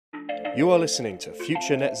You are listening to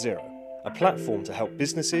Future Net Zero, a platform to help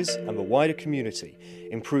businesses and the wider community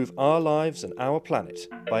improve our lives and our planet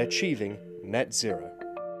by achieving net zero.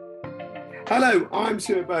 Hello, I'm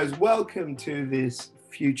Stuart Bowes. Welcome to this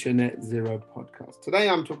Future Net Zero podcast. Today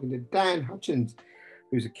I'm talking to Dan Hutchins,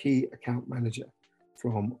 who's a key account manager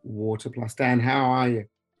from Water Plus. Dan, how are you?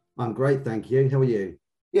 I'm great, thank you. How are you?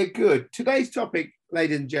 Yeah, good. Today's topic,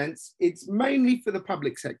 ladies and gents, it's mainly for the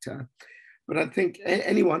public sector, but I think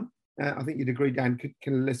anyone, I think you'd agree, Dan,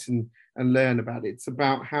 can listen and learn about it. It's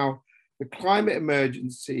about how the climate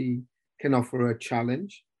emergency can offer a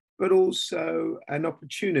challenge, but also an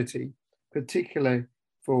opportunity, particularly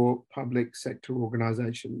for public sector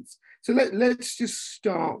organisations. So let's just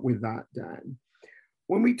start with that, Dan.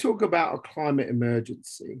 When we talk about a climate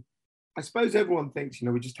emergency, I suppose everyone thinks,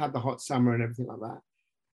 we just had the hot summer and everything like that.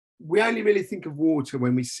 We only really think of water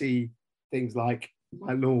when we see things like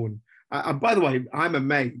my lawn. By the way, I'm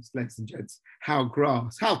amazed, ladies and gents, how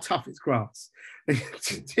tough is grass.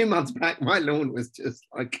 2 months back, my lawn was just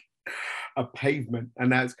like a pavement,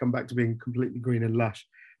 and now it's come back to being completely green and lush.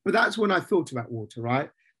 But that's when I thought about water,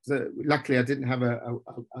 right? So luckily, I didn't have a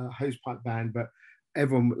hosepipe ban, but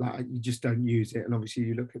everyone, you just don't use it. And obviously,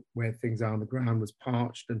 you look at where things are on the ground was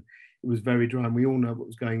parched and it was very dry, and we all know what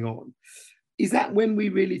was going on. Is that when we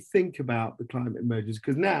really think about the climate emergency?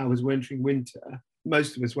 Because now, as we're entering winter,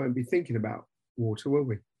 most of us won't be thinking about water, will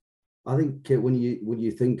we? I think when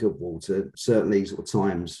you think of water, certainly sort of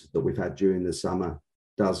times that we've had during the summer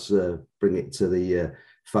does bring it to the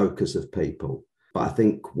focus of people. But I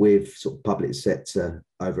think with sort of public sector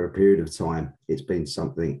over a period of time, it's been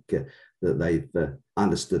something that they've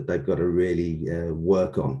understood they've got to really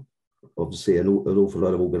work on. Obviously, an awful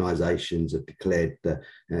lot of organisations have declared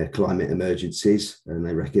climate emergencies, and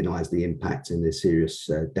they recognise the impact and the serious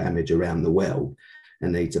damage around the world,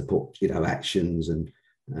 and need to put actions and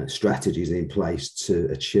strategies in place to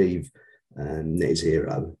achieve net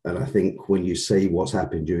zero. And I think when you see what's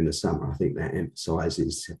happened during the summer, I think that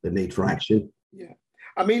emphasises the need for action. Yeah.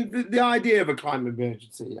 I mean, the idea of a climate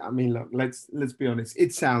emergency, I mean, look, let's be honest,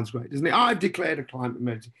 it sounds great, doesn't it? I've declared a climate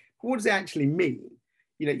emergency. But what does it actually mean?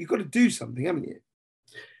 You've got to do something, haven't you?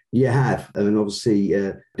 You have. I mean, obviously,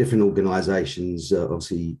 different organisations are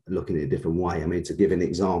obviously looking at it a different way. I mean, to give an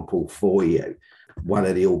example for you, one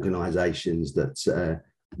of the organisations that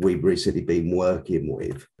we've recently been working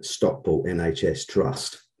with, Stockport NHS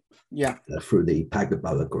Trust, through the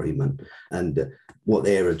Pagabo agreement, and what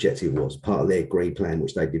their objective was, part of their green plan,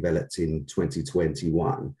 which they developed in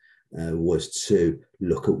 2021, was to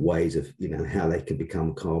look at ways of, how they can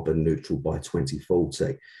become carbon neutral by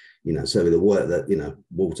 2040. So the work that,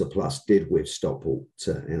 Water Plus did with Stockport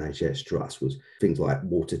NHS Trust was things like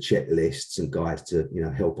water checklists and guides to,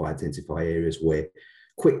 help identify areas where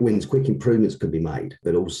quick wins, quick improvements can be made,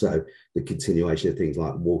 but also the continuation of things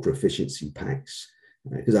like water efficiency packs.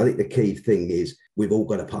 Because I think the key thing is we've all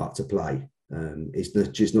got a part to play. It's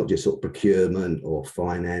not just sort of procurement or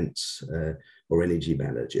finance or energy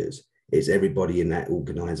managers. It's everybody in that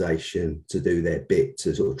organisation to do their bit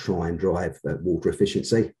to sort of try and drive water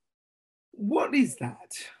efficiency. What is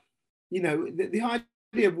that? The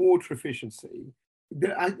idea of water efficiency,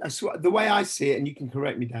 the way I see it, and you can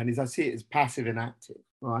correct me, Dan, is I see it as passive and active,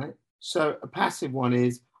 right? So a passive one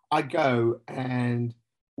is I go and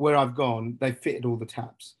where I've gone, they've fitted all the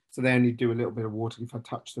taps. So they only do a little bit of water if I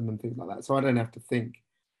touch them and things like that. So I don't have to think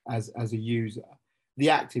as a user. The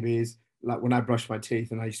active is like when I brush my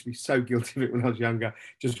teeth, and I used to be so guilty of it when I was younger,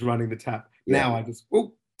 just running the tap. Yeah. Now I just,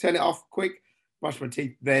 turn it off quick, brush my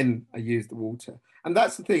teeth, then I use the water. And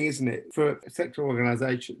that's the thing, isn't it? For sector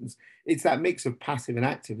organisations, it's that mix of passive and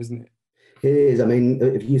active, isn't it? It is. I mean,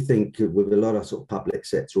 if you think with a lot of sort of public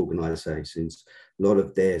sector organisations, a lot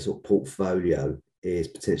of their sort of portfolio is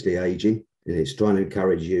potentially ageing, and it's trying to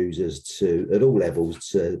encourage users to, at all levels,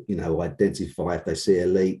 to identify if they see a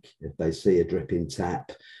leak, if they see a dripping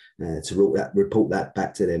tap, to report that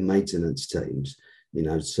back to their maintenance teams.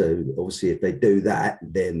 So obviously if they do that,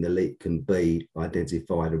 then the leak can be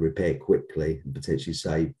identified and repaired quickly and potentially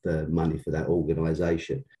save money for that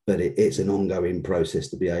organisation. But it's an ongoing process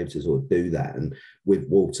to be able to sort of do that. And with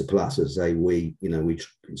Water Plus, as I say, we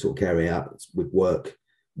sort of carry out with work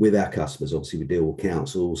with our customers. Obviously we deal with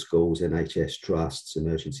councils, schools, NHS trusts,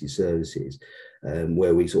 emergency services,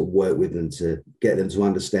 where we sort of work with them to get them to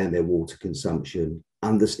understand their water consumption,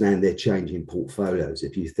 understand their changing portfolios.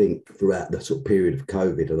 If you think throughout the sort of period of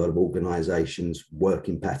COVID, a lot of organisations'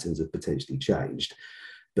 working patterns have potentially changed,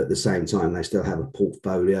 but at the same time, they still have a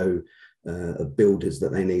portfolio of builders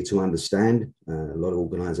that they need to understand. A lot of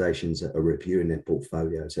organisations are reviewing their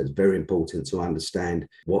portfolio, so it's very important to understand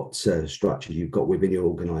what structures you've got within your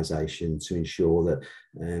organisation to ensure that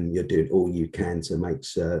you're doing all you can to make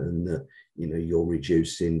certain that you're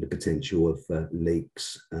reducing the potential of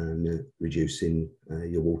leaks and reducing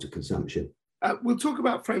your water consumption. We'll talk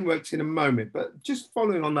about frameworks in a moment, but just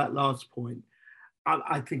following on that last point,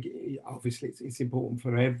 I think obviously it's important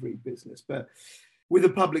for every business, but with a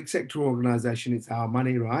public sector organisation, it's our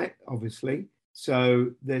money, right? Obviously.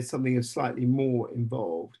 So there's something slightly more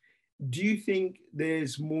involved. Do you think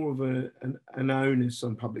there's more of an onus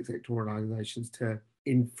on public sector organisations to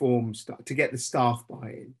inform, to get the staff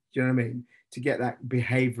buy-in? Do you know what I mean? To get that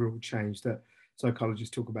behavioural change that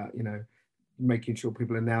psychologists talk about, making sure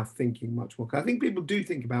people are now thinking much more. I think people do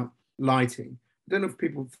think about lighting. I don't know if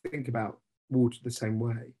people think about water the same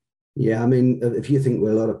way. Yeah, I mean, if you think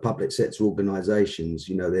with a lot of public sector organisations,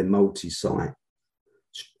 they're multi-site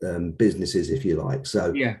businesses, if you like.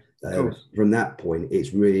 So yeah, from that point,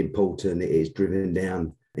 it's really important. It is driven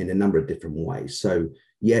down in a number of different ways. So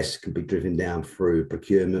yes, it can be driven down through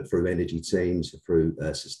procurement, through energy teams, through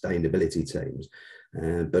sustainability teams,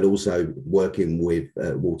 but also working with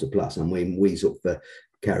Water Plus. I mean, we sort of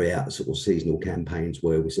carry out sort of seasonal campaigns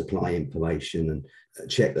where we supply information and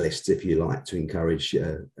checklists, if you like, to encourage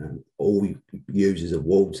all users of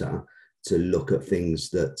water to look at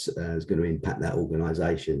things that is going to impact that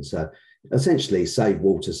organisation. So essentially, save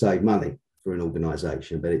water, save money for an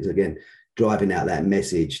organisation. But it's, again, driving out that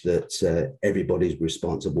message that everybody's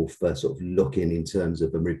responsible for sort of looking in terms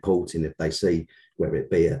of and reporting if they see, whether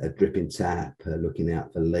it be a dripping tap, looking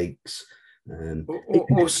out for leaks.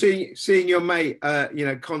 Or seeing your mate,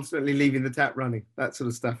 constantly leaving the tap running, that sort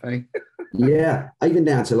of stuff, eh? Yeah, even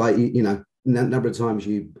down to number of times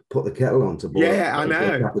you put the kettle on to boil I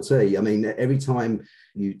know. a cup of tea. I mean, every time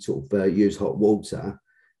you sort of use hot water,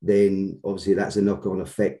 then obviously that's a knock-on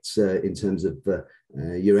effect in terms of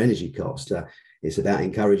your energy cost. It's about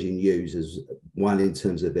encouraging users, one, in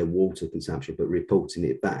terms of their water consumption, but reporting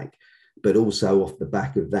it back. But also off the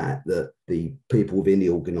back of that the people within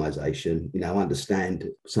the organisation, understand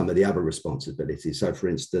some of the other responsibilities. So, for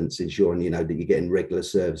instance, ensuring, that you're getting regular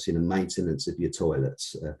servicing and maintenance of your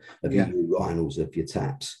toilets, of your urinals, of your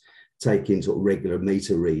taps, taking sort of regular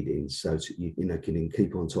meter readings so you can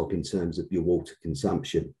keep on top in terms of your water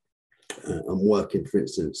consumption, and working, for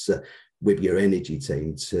instance, with your energy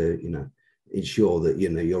team to, ensure that,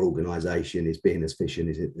 your organisation is being as efficient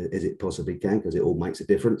as it possibly can, because it all makes a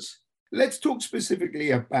difference. Let's talk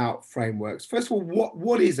specifically about frameworks. First of all,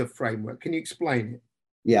 what is a framework? Can you explain it?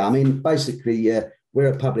 Yeah, I mean, basically, where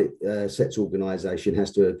a public sector organisation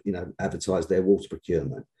has to, advertise their water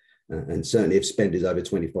procurement, and certainly if spend is over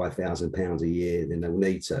 £25,000 a year, then they'll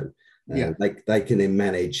need to. They can then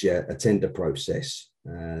manage a tender process,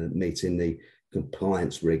 meeting the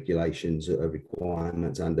compliance regulations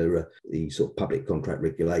requirements under the sort of public contract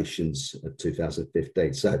regulations of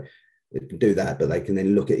 2015. So they can do that, but they can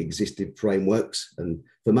then look at existing frameworks. And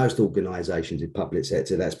for most organisations in public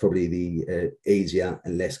sector, that's probably the easier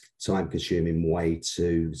and less time-consuming way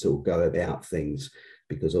to sort of go about things,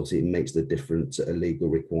 because obviously it meets the different legal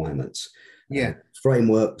requirements.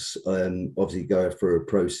 Frameworks obviously go through a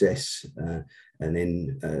process, and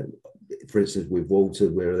then, for instance, with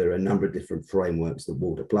water, where there are a number of different frameworks that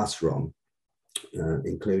Water Plus run,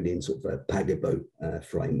 including sort of a Pagabo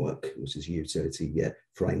framework, which is a utility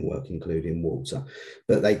framework, including water.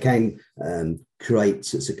 But they can create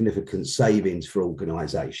significant savings for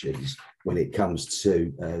organisations when it comes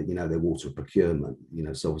to, their water procurement.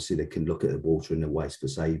 So obviously they can look at the water and the waste for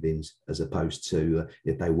savings, as opposed to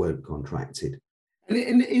if they weren't contracted.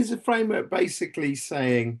 And is a framework basically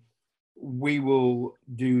saying, we will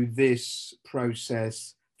do this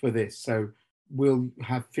process for this? So we'll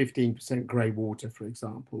have 15% grey water, for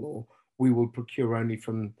example, or we will procure only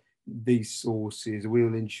from these sources,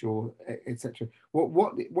 we'll ensure, etc.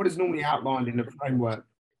 What is normally outlined in a framework?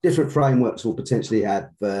 Different frameworks will potentially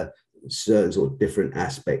have certain sort of different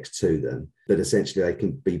aspects to them, but essentially they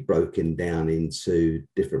can be broken down into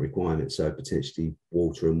different requirements, so potentially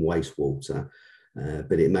water and wastewater.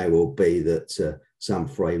 But it may well be that some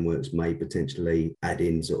frameworks may potentially add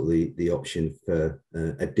in sort of the option for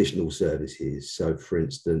additional services. So, for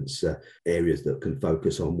instance, areas that can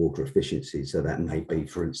focus on water efficiency. So that may be,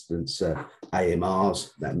 for instance,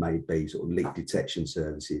 AMRs, that may be sort of leak detection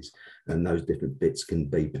services, and those different bits can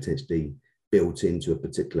be potentially built into a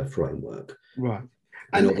particular framework. Right.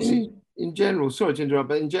 And in general, sorry to interrupt,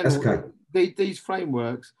 but in general, okay, these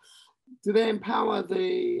frameworks, do they empower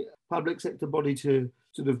the public sector body to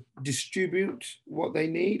sort of distribute what they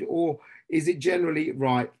need? Or is it generally,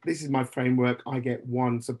 right, this is my framework, I get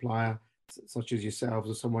one supplier, such as yourselves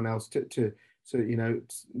or someone else, to do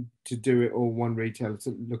it, or one retailer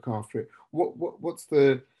to look after it? What's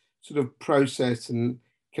the sort of process, and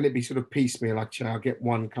can it be sort of piecemeal, like, I'll get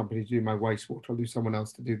one company to do my wastewater, I'll do someone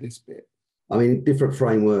else to do this bit? I mean, different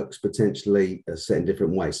frameworks potentially are set in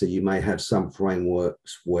different ways. So you may have some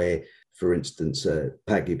frameworks where, for instance,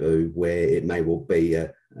 Pagiboo, where it may well be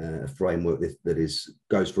a framework that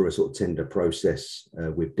goes through a sort of tender process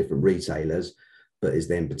with different retailers, but is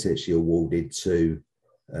then potentially awarded to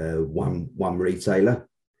one retailer.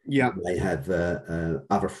 Yeah. They have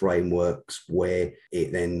other frameworks where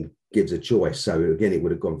it then gives a choice. So again, it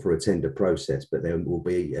would have gone through a tender process, but there will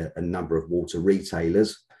be a number of water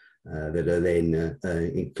retailers that are then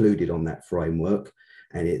included on that framework,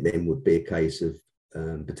 and it then would be a case of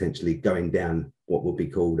potentially going down what would be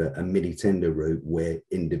called a mini tender route, where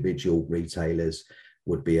individual retailers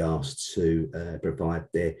would be asked to provide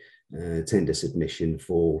their tender submission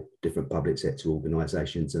for different public sector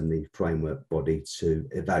organisations, and the framework body to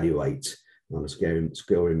evaluate on a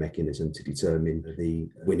scoring mechanism to determine the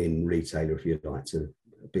winning retailer, if you like, to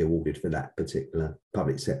be awarded for that particular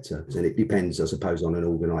public sector. And it depends, I suppose, on an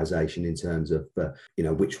organisation in terms of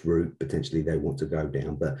which route potentially they want to go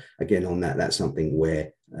down. But again, on that's something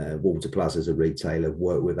where Water Plus as a retailer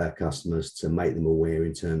work with our customers to make them aware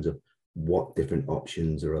in terms of what different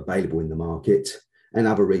options are available in the market, and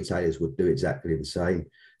other retailers would do exactly the same.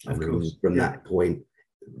 Of course. From that point,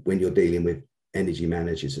 when you're dealing with energy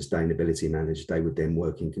managers, sustainability managers, they would then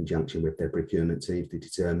work in conjunction with their procurement teams to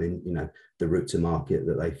determine, the route to market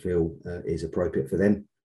that they feel is appropriate for them.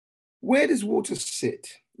 Where does water sit?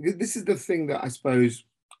 Because this is the thing that I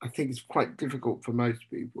think is quite difficult for most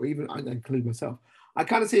people, even I include myself. I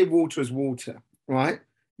kind of see water as water, right?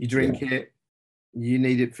 You drink it, you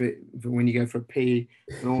need it for when you go for a pee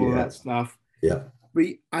and all of that stuff. Yeah. But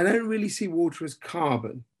I don't really see water as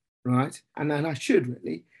carbon, right? And I should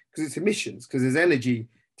really, because it's emissions, because there's energy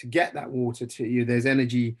to get that water to you. There's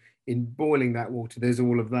energy in boiling that water. There's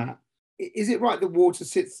all of that. Is it right that water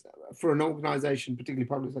sits for an organisation, particularly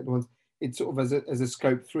public sector ones, it's sort of as a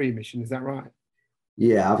scope 3 emission? Is that right?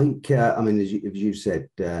 Yeah, I think, as you said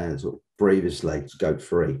sort of previously, scope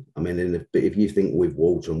 3. I mean, if you think with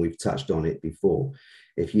water, and we've touched on it before,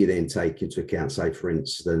 if you then take into account, say, for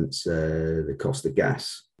instance, the cost of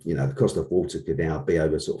gas, the cost of water could now be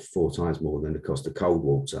over sort of 4 times more than the cost of cold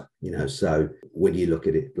water, so when you look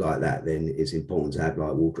at it like that, then it's important to have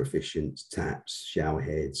like water efficient taps, shower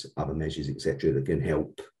heads, other measures, etc., that can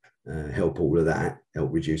help all of that,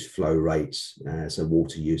 help reduce flow rates, so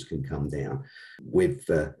water use can come down. With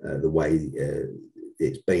the way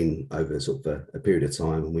it's been over sort of a period of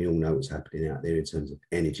time, and we all know what's happening out there in terms of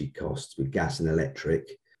energy costs with gas and electric,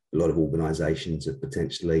 a lot of organisations have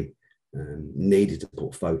potentially needed to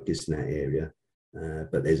put focus in that area,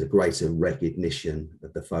 but there's a greater recognition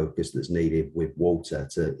of the focus that's needed with water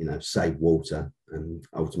to save water and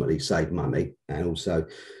ultimately save money, and also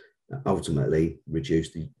ultimately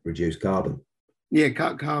reduce carbon. Yeah,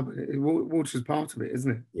 carbon. Water is part of it,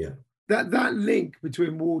 isn't it? Yeah. That link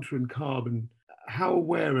between water and carbon, how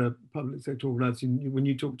aware are public sector organisations when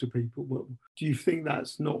you talk to people? Do you think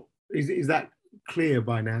that's not, is that clear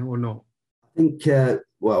by now or not? I think,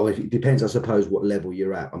 it depends, I suppose, what level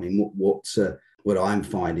you're at. I mean, what I'm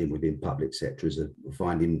finding within public sector is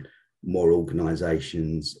finding more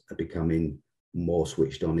organisations are becoming more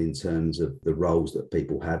switched on in terms of the roles that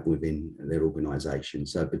people have within their organisation.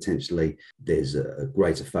 So potentially there's a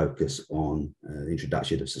greater focus on the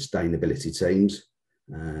introduction of sustainability teams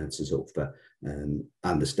to sort of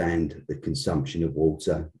understand the consumption of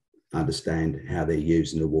water, understand how they're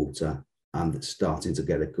using the water, and starting to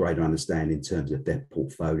get a greater understanding in terms of their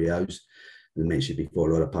portfolios. As I mentioned before,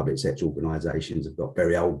 a lot of public sector organisations have got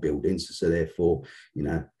very old buildings, so therefore,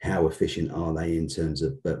 how efficient are they in terms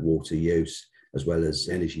of water use as well as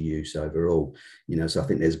energy use overall? So I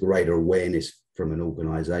think there's greater awareness from an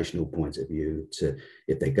organisational point of view to,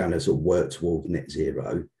 if they're going to sort of work towards net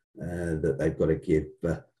zero, that they've got to give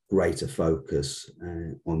greater focus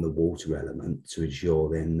on the water element to ensure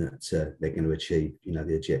then that they're going to achieve,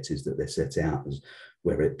 the objectives that they're set out, as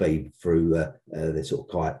whether it be through the sort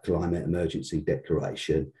of climate emergency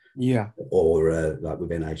declaration, or like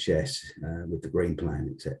with NHS with the Green Plan,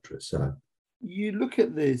 etc. So you look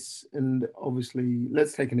at this, and obviously,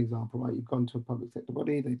 let's take an example, right? You've gone to a public sector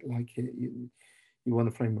body, they like it, you won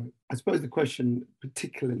the framework. I suppose the question,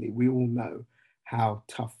 particularly, we all know how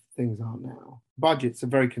tough things are now. Budgets are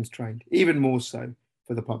very constrained, even more so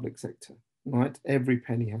for the public sector, right? Every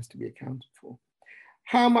penny has to be accounted for.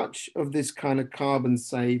 How much of this kind of carbon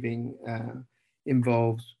saving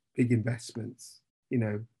involves big investments? You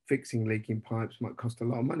know, fixing leaking pipes might cost a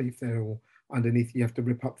lot of money if they're all underneath. You have to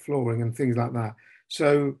rip up flooring and things like that.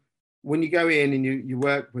 So when you go in and you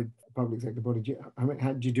work with a public sector body, do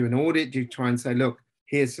you do an audit? Do you try and say, look,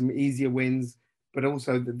 here's some easier wins? But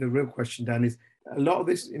also the real question, Dan, is a lot of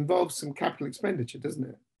this involves some capital expenditure, doesn't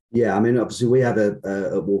it? Yeah, I mean, obviously we have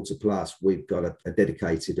a Water Plus, we've got a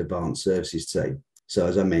dedicated advanced services team. So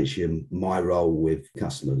as I mentioned, my role with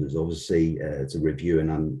customers is obviously to review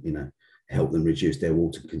and, help them reduce their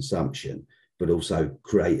water consumption, but also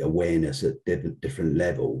create awareness at different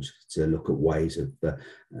levels to look at ways of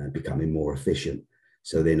becoming more efficient.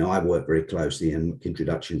 So then I work very closely in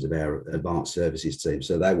introductions of our advanced services team.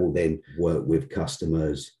 So they will then work with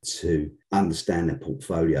customers to understand their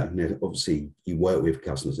portfolio. Now, obviously, you work with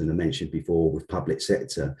customers, and I mentioned before with public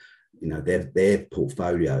sector, their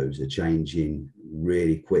portfolios are changing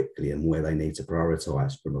really quickly and where they need to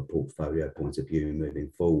prioritise from a portfolio point of view moving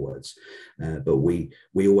forwards. But we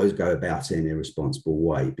always go about it in a responsible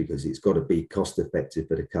way, because it's got to be cost effective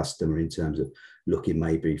for the customer in terms of looking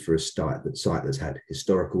maybe for a site that's had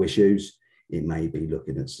historical issues. It may be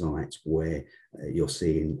looking at sites where you're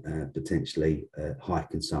seeing potentially high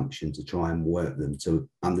consumption, to try and work them to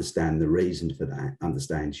understand the reason for that,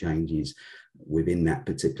 understand changes within that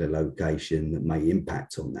particular location that may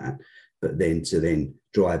impact on that, but then to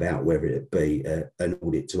drive out whether it be an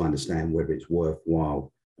audit to understand whether it's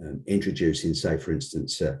worthwhile introducing, say, for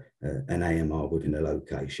instance, an AMR within a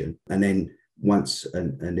location. And then once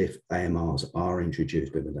and if AMRs are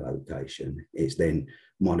introduced within a location, it's then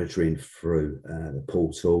monitoring through the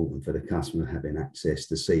portal and for the customer having access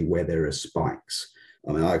to see where there are spikes.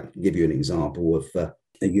 I mean, I can give you an example of a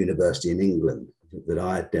university in England that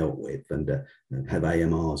I had dealt with and have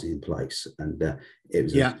AMRs in place. And it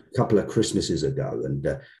was a couple of Christmases ago, and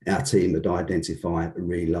our team had identified a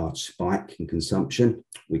really large spike in consumption.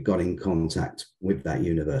 We got in contact with that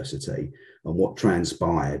university, and what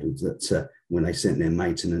transpired was that when they sent their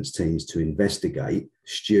maintenance teams to investigate,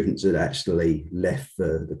 students had actually left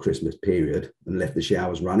for the Christmas period and left the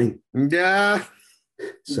showers running. Yeah.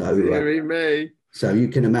 So you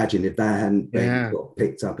can imagine if that hadn't been got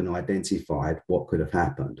picked up and identified, what could have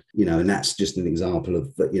happened. And that's just an example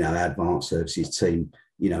of our advanced services team,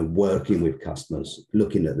 working with customers,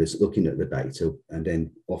 looking at the data, and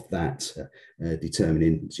then off that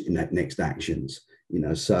determining next actions.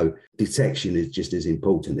 So detection is just as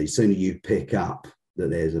important. The sooner you pick up that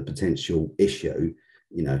there's a potential issue,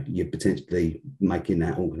 you're potentially making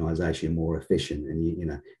that organisation more efficient,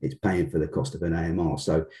 and it's paying for the cost of an AMR.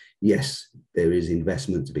 So yes, there is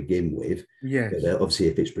investment to begin with. Yes. But obviously,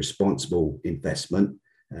 if it's responsible investment,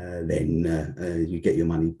 then you get your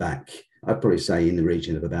money back. I'd probably say in the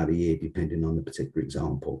region of about a year, depending on the particular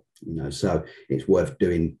example. So it's worth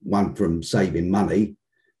doing one from saving money,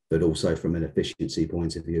 but also from an efficiency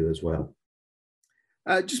point of view as well.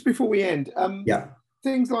 Just before we end,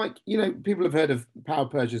 things like, people have heard of power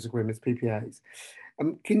purchase agreements, PPAs.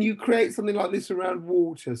 Can you create something like this around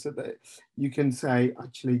water so that you can say,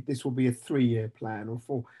 actually, this will be a 3-year plan or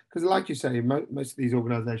 4? Because like you say, most of these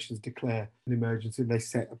organisations declare an emergency, they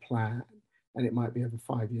set a plan, and it might be over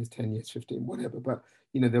 5 years, 10 years, 15, whatever. But,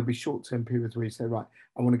 there'll be short-term periods where you say, right,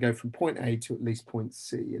 I want to go from point A to at least point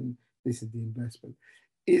C, and this is the investment.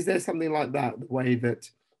 Is there something like that, the way that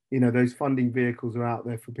those funding vehicles are out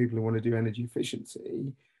there for people who want to do energy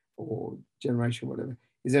efficiency or generation, whatever?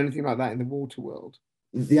 Is there anything like that in the water world?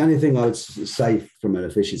 The only thing I would say from an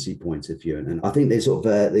efficiency point of view, and I think there's sort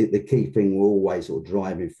of the key thing we're always sort of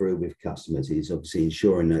driving through with customers is obviously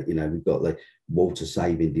ensuring that, we've got the water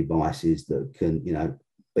saving devices that can,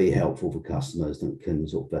 be helpful for customers, that can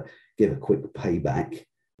sort of give a quick payback,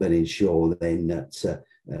 but ensure then that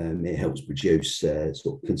it helps reduce sort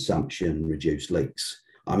of consumption, reduce leaks.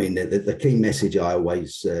 I mean, the key message I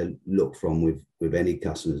always look from with any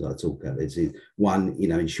customers I talk about is one,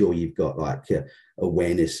 ensure you've got like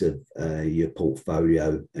awareness of your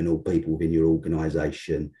portfolio, and all people within your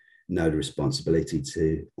organisation know the responsibility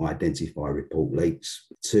to identify, report leaks.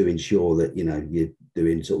 To ensure that you're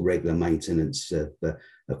doing sort of regular maintenance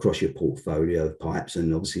across your portfolio of pipes,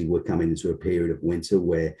 and obviously we're coming into a period of winter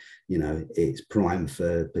where it's prime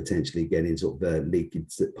for potentially getting sort of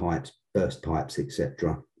leakage pipes, burst pipes,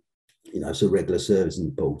 etc. So regular service is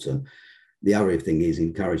important. The other thing is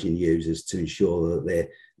encouraging users to ensure that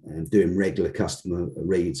they're doing regular customer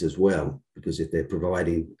reads as well, because if they're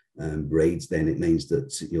providing reads, then it means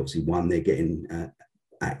that obviously, one, they're getting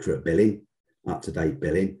accurate billing, up-to-date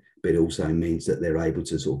billing, but it also means that they're able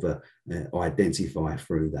to sort of identify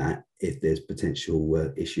through that if there's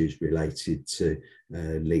potential issues related to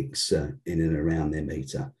leaks in and around their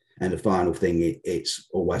meter. And the final thing, it's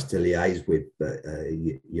always to liaise with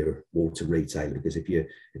your water retailer, because if you're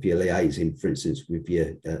liaising, for instance, with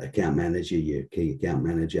your account manager, your key account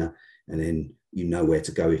manager, and then you know where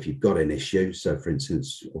to go if you've got an issue. So, for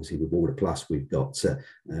instance, obviously with Water Plus, we've got a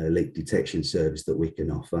leak detection service that we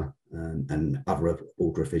can offer, and other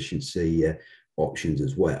water efficiency options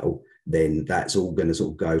as well. Then that's all going to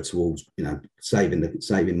sort of go towards,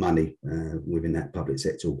 saving money within that public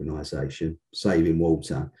sector organisation, saving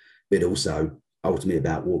water, but also ultimately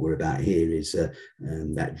about what we're about here is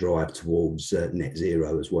that drive towards net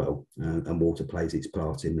zero as well, and water plays its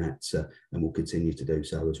part in that, and will continue to do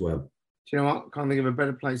so as well. Do you know what? Can't think of a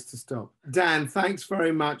better place to stop. Dan, thanks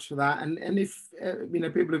very much for that. And if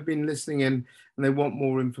people have been listening in and they want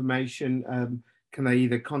more information, can they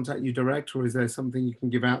either contact you direct, or is there something you can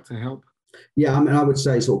give out to help? Yeah, I would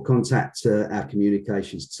say sort of contact our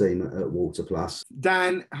communications team at Water Plus.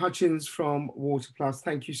 Dan Hutchins from Water Plus,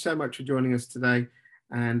 thank you so much for joining us today.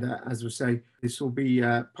 And as we say, this will be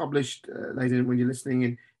published later. When you're listening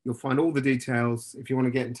in, you'll find all the details if you want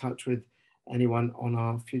to get in touch with anyone on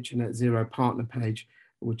our Future Net Zero partner page,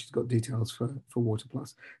 which has got details for Water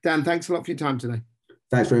Plus. Dan, thanks a lot for your time today.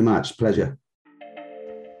 Thanks very much. Pleasure.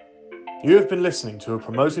 You have been listening to a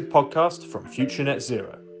promoted podcast from Future Net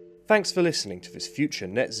Zero. Thanks for listening to this Future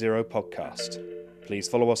Net Zero podcast. Please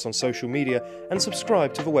follow us on social media and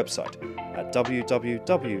subscribe to the website at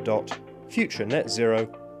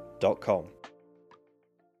www.futurenetzero.com.